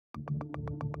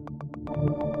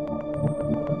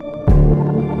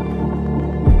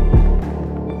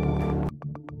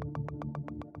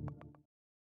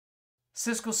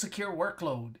Cisco Secure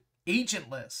Workload,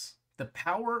 Agentless, the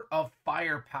power of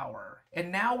firepower.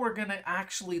 And now we're going to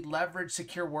actually leverage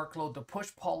Secure Workload to push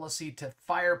policy to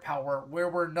firepower where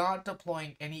we're not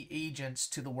deploying any agents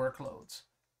to the workloads.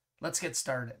 Let's get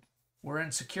started. We're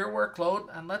in Secure Workload,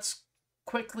 and let's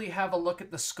quickly have a look at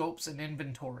the scopes and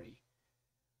inventory.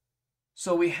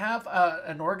 So we have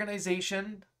an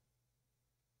organization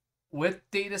with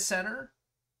data center,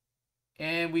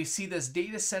 and we see this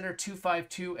data center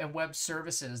 252 and web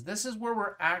services. This is where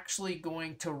we're actually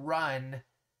going to run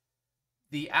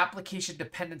the application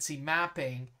dependency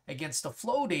mapping against the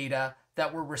flow data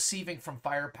that we're receiving from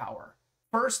firepower.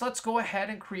 First, let's go ahead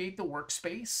and create the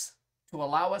workspace to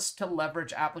allow us to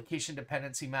leverage application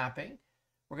dependency mapping.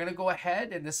 We're going to go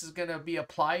ahead, and this is going to be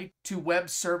applied to web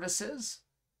services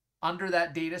under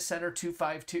that data center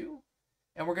 252.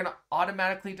 And we're going to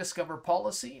automatically discover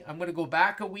policy. I'm going to go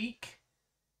back a week,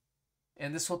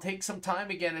 and this will take some time.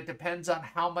 Again, it depends on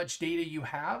how much data you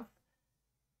have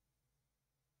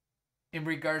in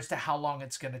regards to how long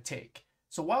it's going to take.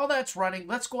 So while that's running,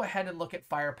 let's go ahead and look at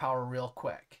firepower real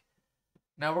quick.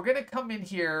 Now we're going to come in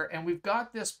here, and we've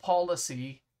got this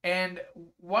policy. And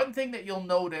one thing that you'll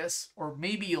notice, or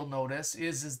maybe you'll notice,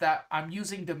 is that I'm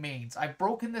using domains. I've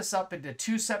broken this up into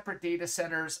two separate data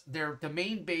centers. They're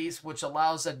domain based, which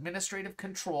allows administrative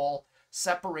control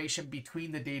separation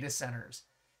between the data centers.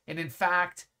 And in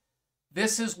fact,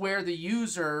 this is where the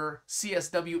user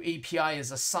CSW API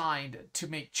is assigned to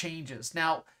make changes.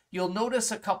 Now, you'll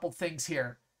notice a couple things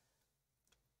here.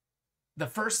 The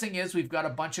first thing is we've got a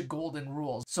bunch of golden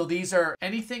rules. So these are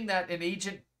anything that an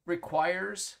agent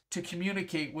requires to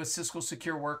communicate with Cisco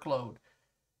Secure Workload.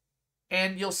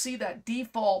 And you'll see that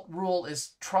default rule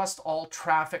is trust all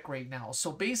traffic right now.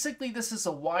 So basically this is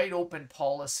a wide open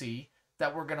policy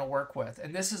that we're going to work with.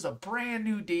 And this is a brand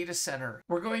new data center.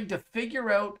 We're going to figure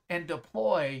out and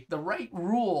deploy the right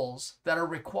rules that are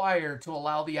required to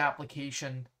allow the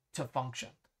application to function.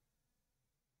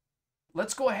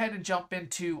 Let's go ahead and jump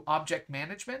into object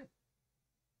management.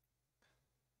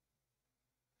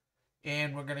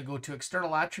 And we're going to go to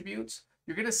external attributes.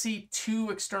 You're going to see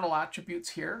two external attributes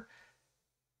here.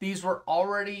 These were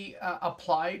already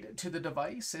applied to the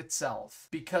device itself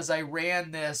because I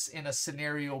ran this in a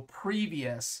scenario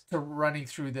previous to running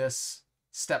through this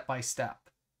step by step.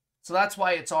 So that's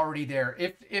why it's already there.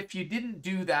 If you didn't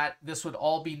do that, this would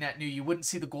all be net new. You wouldn't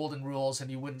see the golden rules and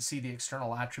you wouldn't see the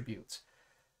external attributes.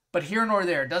 But here nor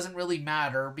there, it doesn't really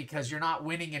matter because you're not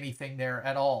winning anything there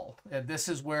at all. This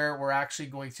is where we're actually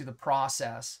going through the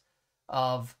process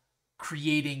of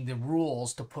creating the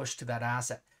rules to push to that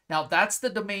asset. Now, that's the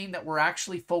domain that we're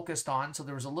actually focused on. So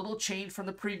there was a little change from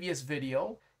the previous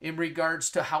video in regards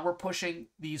to how we're pushing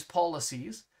these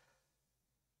policies.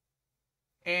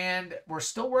 And we're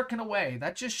still working away.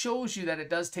 That just shows you that it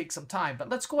does take some time. But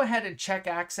let's go ahead and check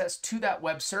access to that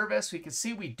web service. We can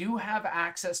see we do have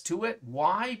access to it.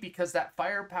 Why? Because that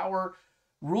firepower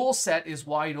rule set is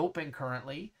wide open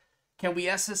currently. Can we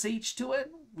SSH to it?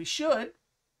 We should.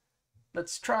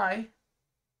 Let's try.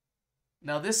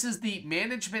 Now this is the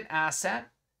management asset.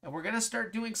 And we're going to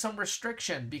start doing some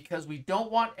restriction because we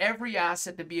don't want every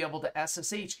asset to be able to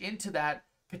SSH into that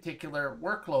particular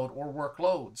workload or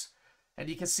workloads. And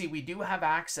you can see we do have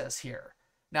access here.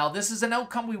 Now, this is an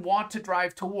outcome we want to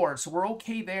drive towards, so we're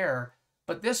okay there.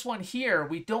 But this one here,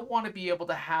 we don't want to be able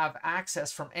to have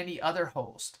access from any other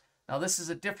host. Now, this is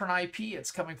a different IP. It's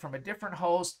coming from a different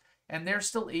host, and they're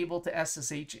still able to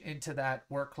SSH into that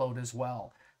workload as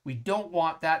well. We don't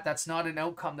want that. That's not an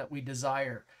outcome that we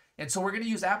desire. And so we're going to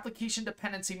use application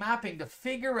dependency mapping to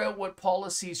figure out what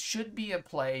policies should be in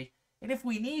play. And if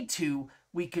we need to,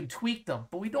 we can tweak them,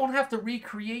 but we don't have to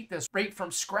recreate this right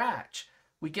from scratch.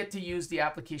 We get to use the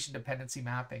application dependency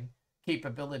mapping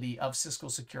capability of Cisco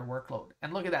Secure Workload.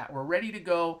 And look at that, we're ready to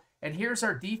go. And here's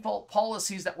our default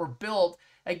policies that were built,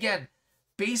 again,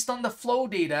 based on the flow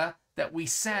data that we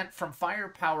sent from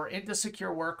firepower into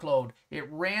Secure Workload. It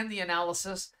ran the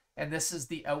analysis, and this is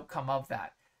the outcome of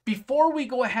that. Before we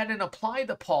go ahead and apply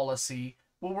the policy,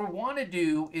 what we want to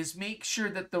do is make sure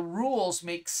that the rules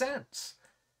make sense.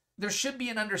 There should be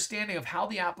an understanding of how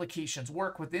the applications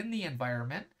work within the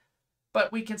environment.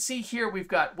 But we can see here we've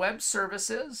got web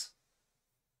services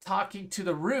talking to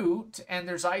the root, and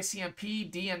there's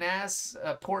ICMP,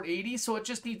 DNS, port 80. So it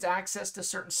just needs access to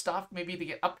certain stuff, maybe to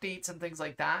get updates and things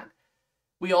like that.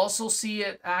 We also see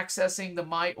it accessing the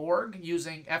my.org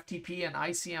using FTP and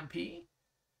ICMP.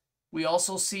 We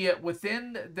also see it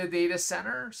within the data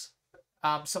centers.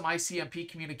 Some ICMP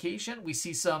communication. We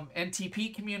see some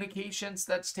NTP communications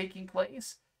that's taking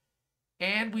place.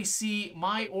 And we see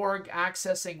my org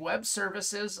accessing web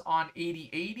services on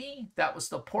 8080. That was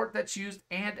the port that's used,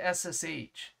 and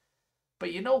SSH.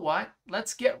 But you know what?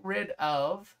 Let's get rid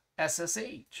of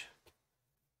SSH.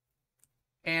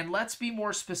 And let's be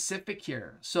more specific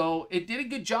here. So it did a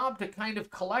good job to kind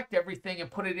of collect everything and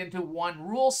put it into one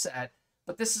rule set,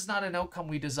 but this is not an outcome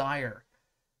we desire.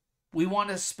 We want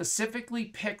to specifically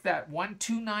pick that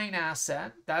 129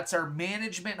 asset. That's our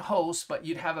management host, but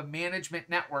you'd have a management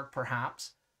network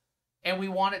perhaps. And we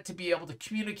want it to be able to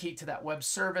communicate to that web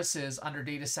services under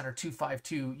data center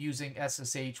 252 using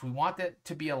SSH. We want that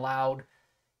to be allowed.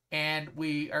 And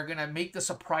we are going to make this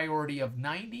a priority of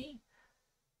 90.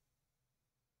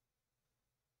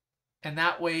 And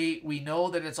that way we know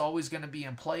that it's always going to be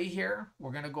in play here.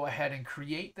 We're going to go ahead and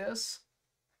create this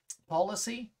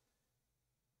policy.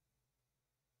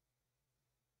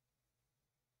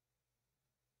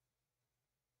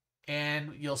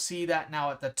 And you'll see that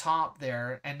now at the top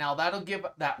there. And now that'll give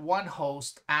that one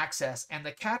host access. And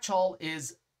the catch-all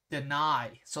is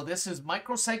deny. So this is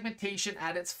micro-segmentation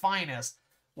at its finest.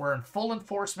 We're in full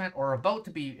enforcement, or about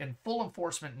to be in full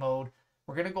enforcement mode.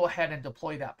 We're going to go ahead and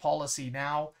deploy that policy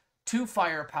now to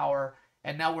firepower.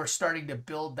 And now we're starting to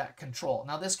build that control.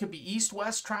 Now this could be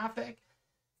east-west traffic.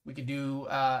 We could do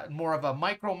more of a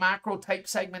micro-macro type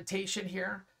segmentation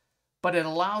here. But it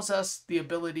allows us the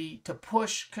ability to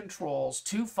push controls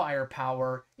to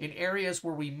firepower in areas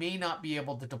where we may not be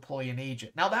able to deploy an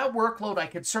agent. Now that workload, I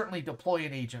could certainly deploy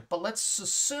an agent, but let's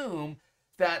assume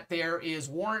that there is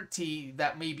warranty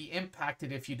that may be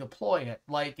impacted if you deploy it,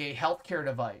 like a healthcare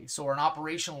device or an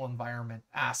operational environment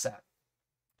asset.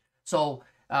 So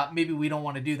maybe we don't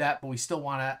want to do that, but we still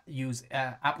want to use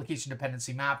application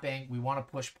dependency mapping. We want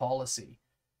to push policy.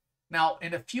 Now,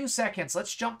 in a few seconds,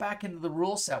 let's jump back into the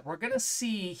rule set. We're going to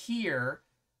see here,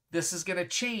 this is going to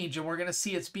change, and we're going to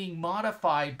see it's being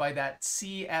modified by that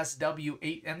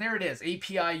CSW8. And there it is.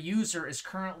 API user is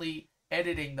currently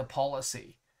editing the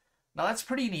policy. Now, that's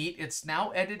pretty neat. It's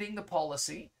now editing the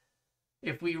policy.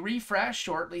 If we refresh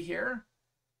shortly here,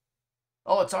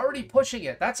 oh, it's already pushing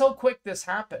it. That's how quick this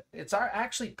happened. It's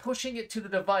actually pushing it to the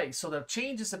device. So the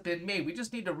changes have been made. We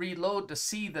just need to reload to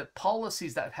see the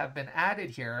policies that have been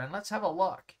added here. And let's have a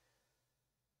look.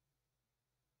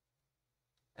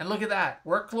 And look at that.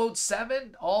 Workload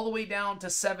 7 all the way down to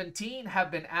 17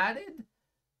 have been added.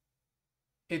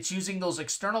 It's using those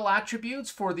external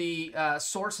attributes for the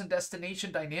source and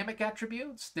destination dynamic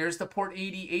attributes. There's the port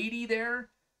 8080 there.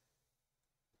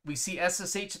 We see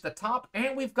SSH at the top,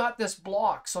 and we've got this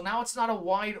block. So now it's not a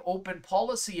wide open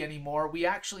policy anymore. We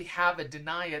actually have a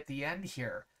deny at the end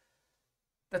here.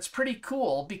 That's pretty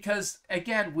cool because,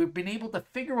 again, we've been able to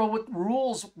figure out what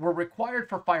rules were required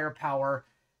for firepower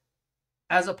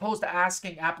as opposed to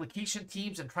asking application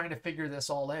teams and trying to figure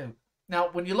this all out. Now,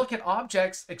 when you look at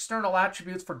objects, external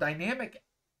attributes for dynamic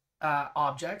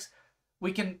objects,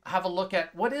 we can have a look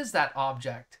at what is that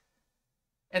object.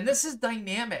 And this is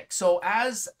dynamic. So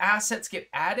as assets get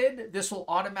added, this will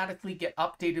automatically get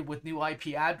updated with new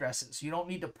IP addresses. You don't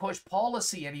need to push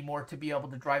policy anymore to be able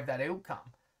to drive that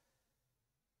outcome.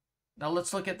 Now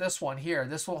let's look at this one here.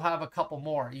 This will have a couple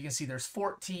more. You can see there's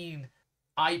 14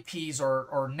 IPs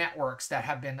or networks that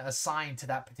have been assigned to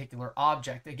that particular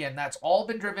object. Again, that's all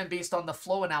been driven based on the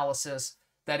flow analysis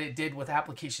that it did with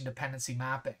application dependency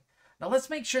mapping. Now let's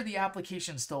make sure the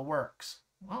application still works.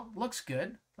 Well, looks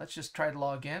good. Let's just try to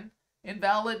log in.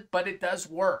 Invalid, but it does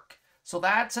work. So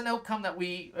that's an outcome that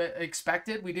we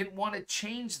expected. We didn't want to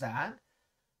change that.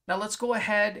 Now let's go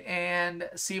ahead and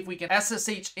see if we can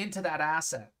SSH into that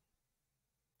asset.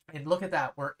 And look at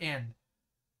that, we're in.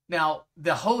 Now,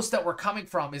 the host that we're coming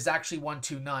from is actually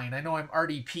 129. I know I'm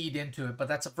RDP'd into it, but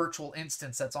that's a virtual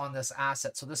instance that's on this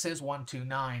asset. So this is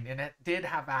 129, and it did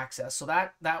have access. So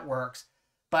that works.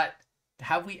 But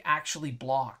have we actually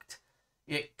blocked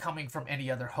it coming from any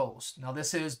other host? Now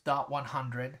this is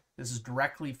 .100. This is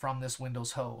directly from this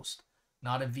Windows host,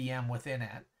 not a VM within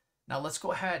it. Now let's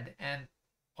go ahead and,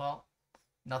 well,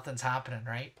 nothing's happening,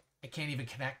 right? I can't even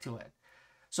connect to it.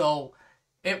 So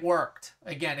it worked.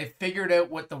 Again, it figured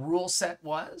out what the rule set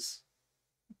was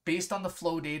based on the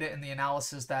flow data and the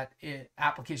analysis that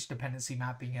application dependency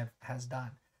mapping has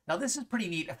done. Now this is pretty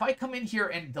neat. If I come in here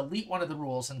and delete one of the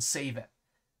rules and save it,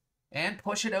 and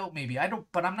push it out maybe.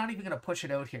 But I'm not even going to push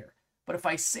it out here. But if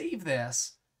I save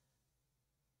this,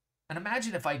 and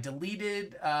imagine if I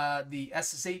deleted the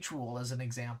SSH rule as an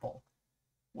example,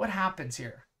 what happens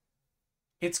here?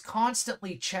 It's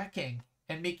constantly checking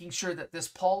and making sure that this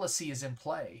policy is in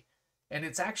play. And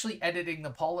it's actually editing the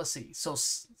policy. So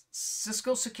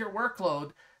Cisco Secure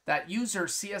Workload, that user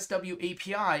CSW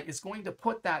API is going to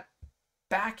put that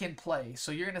back in play.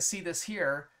 So you're going to see this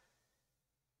here.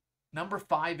 Number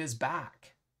 5 is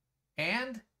back.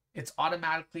 And it's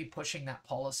automatically pushing that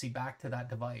policy back to that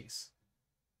device.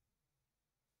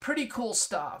 Pretty cool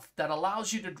stuff that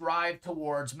allows you to drive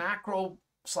towards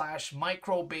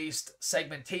macro/micro based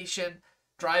segmentation,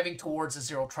 driving towards a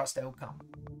zero trust outcome.